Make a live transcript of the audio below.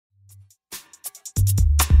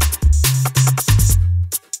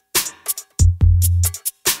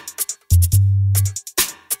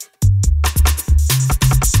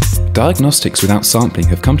Diagnostics without sampling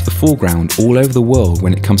have come to the foreground all over the world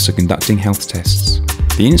when it comes to conducting health tests.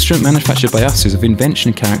 The instrument manufactured by us is of invention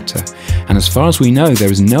and character, and as far as we know,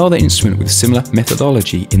 there is no other instrument with similar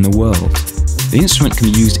methodology in the world. The instrument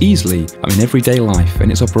can be used easily in everyday life, and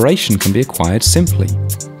its operation can be acquired simply.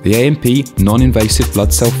 The AMP Non-Invasive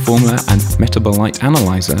Blood Cell Formula and Metabolite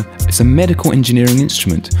Analyzer is a medical engineering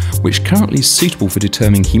instrument which currently is suitable for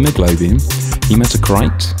determining hemoglobin,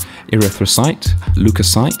 hematocrit, erythrocyte,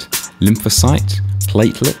 leukocyte, lymphocyte,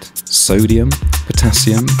 platelet, sodium,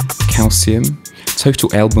 potassium, calcium,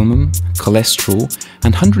 total albumin, cholesterol,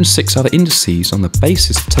 and 106 other indices on the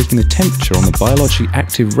basis of taking the temperature on the biologically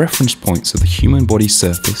active reference points of the human body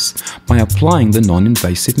surface by applying the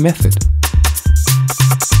non-invasive method.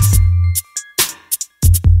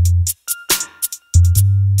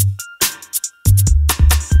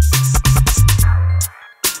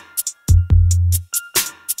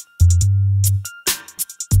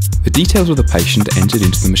 The details of the patient are entered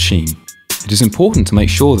into the machine. It is important to make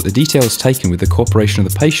sure that the details taken with the cooperation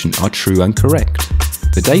of the patient are true and correct.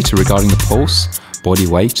 The data regarding the pulse, body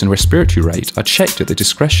weight and respiratory rate are checked at the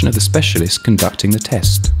discretion of the specialist conducting the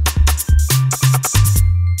test.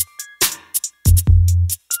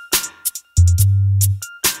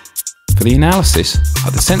 For the analysis,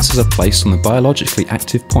 the sensors are placed on the biologically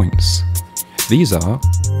active points. These are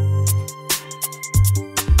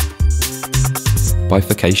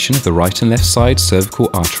bifurcation of the right and left side cervical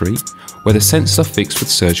artery, where the sensors are fixed with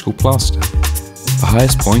surgical plaster. The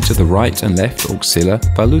highest point of the right and left axilla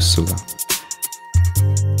valvula.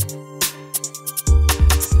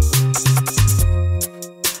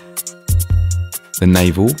 The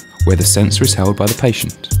navel, where the sensor is held by the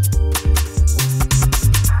patient.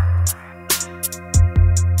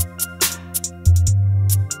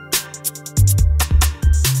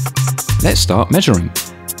 Let's start measuring.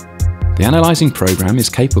 The analyzing program is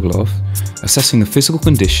capable of assessing the physical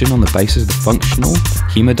condition on the basis of the functional,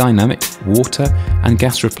 hemodynamic, water and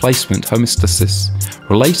gas replacement homeostasis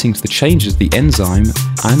relating to the changes of the enzyme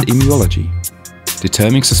and immunology,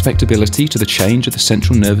 determining susceptibility to the change of the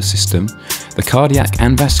central nervous system, the cardiac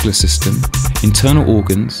and vascular system, internal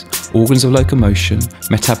organs, organs of locomotion,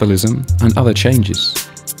 metabolism and other changes.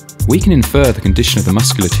 We can infer the condition of the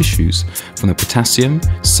muscular tissues from the potassium,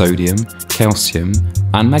 sodium, calcium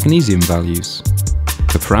and magnesium values.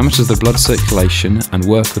 The parameters of the blood circulation and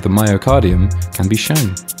work of the myocardium can be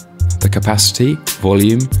shown. The capacity,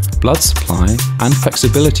 volume, blood supply and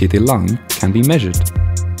flexibility of the lung can be measured.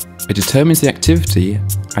 It determines the activity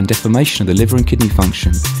and deformation of the liver and kidney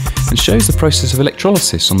function and shows the process of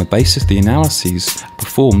electrolysis on the basis of the analyses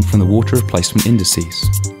performed from the water replacement indices.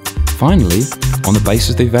 Finally, on the basis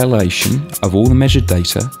of the evaluation of all the measured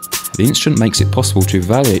data, the instrument makes it possible to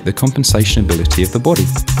evaluate the compensation ability of the body.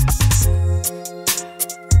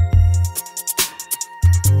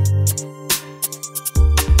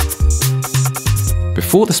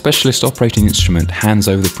 Before the specialist operating instrument hands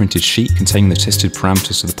over the printed sheet containing the tested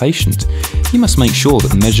parameters to the patient, he must make sure that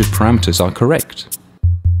the measured parameters are correct.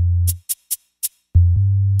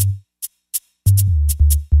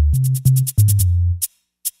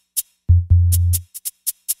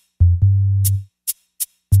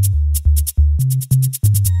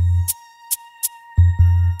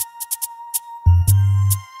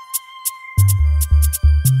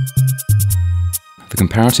 The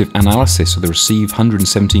comparative analysis of the received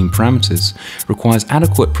 117 parameters requires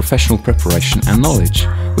adequate professional preparation and knowledge,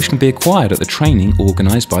 which can be acquired at the training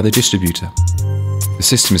organised by the distributor. The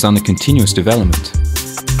system is under continuous development.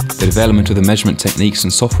 The development of the measurement techniques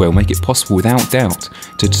and software will make it possible without doubt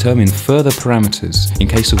to determine further parameters in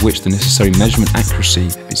case of which the necessary measurement accuracy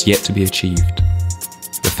is yet to be achieved.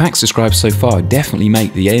 The facts described so far definitely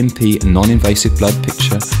make the AMP non-invasive blood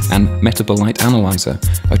picture and metabolite analyzer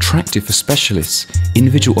attractive for specialists,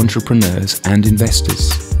 individual entrepreneurs and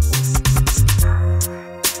investors.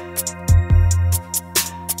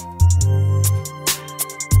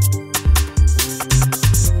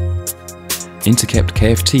 Intercept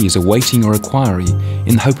KFT is awaiting your inquiry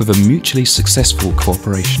in the hope of a mutually successful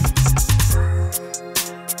cooperation.